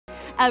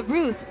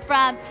Ruth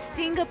from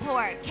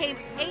Singapore came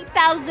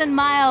 8,000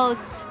 miles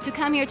to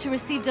come here to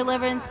receive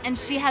deliverance, and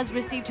she has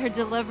received her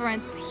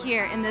deliverance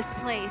here in this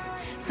place.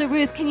 So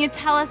Ruth, can you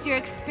tell us your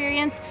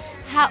experience?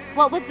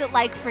 What was it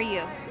like for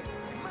you?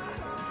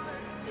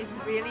 It's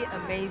really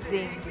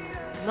amazing,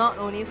 not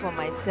only for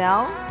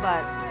myself,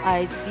 but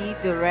I see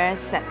the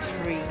rest set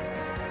free.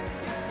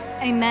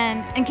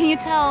 Amen. And can you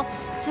tell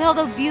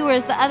the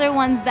viewers, the other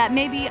ones that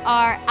maybe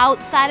are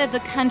outside of the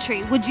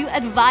country, would you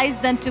advise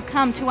them to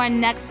come to our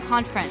next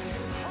conference?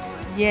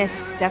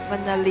 Yes,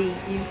 definitely.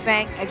 In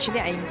fact,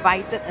 actually I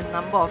invited a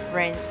number of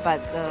friends,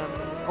 but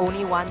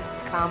only one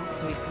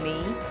comes with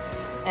me.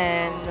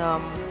 And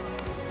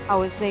I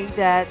would say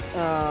that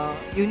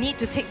you need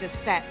to take the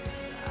step.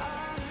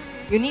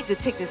 You need to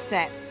take the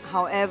step.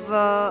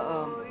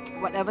 However,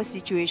 whatever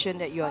situation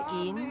that you are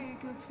in,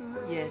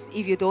 yes,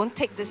 if you don't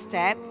take the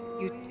step,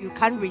 you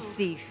can't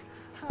receive.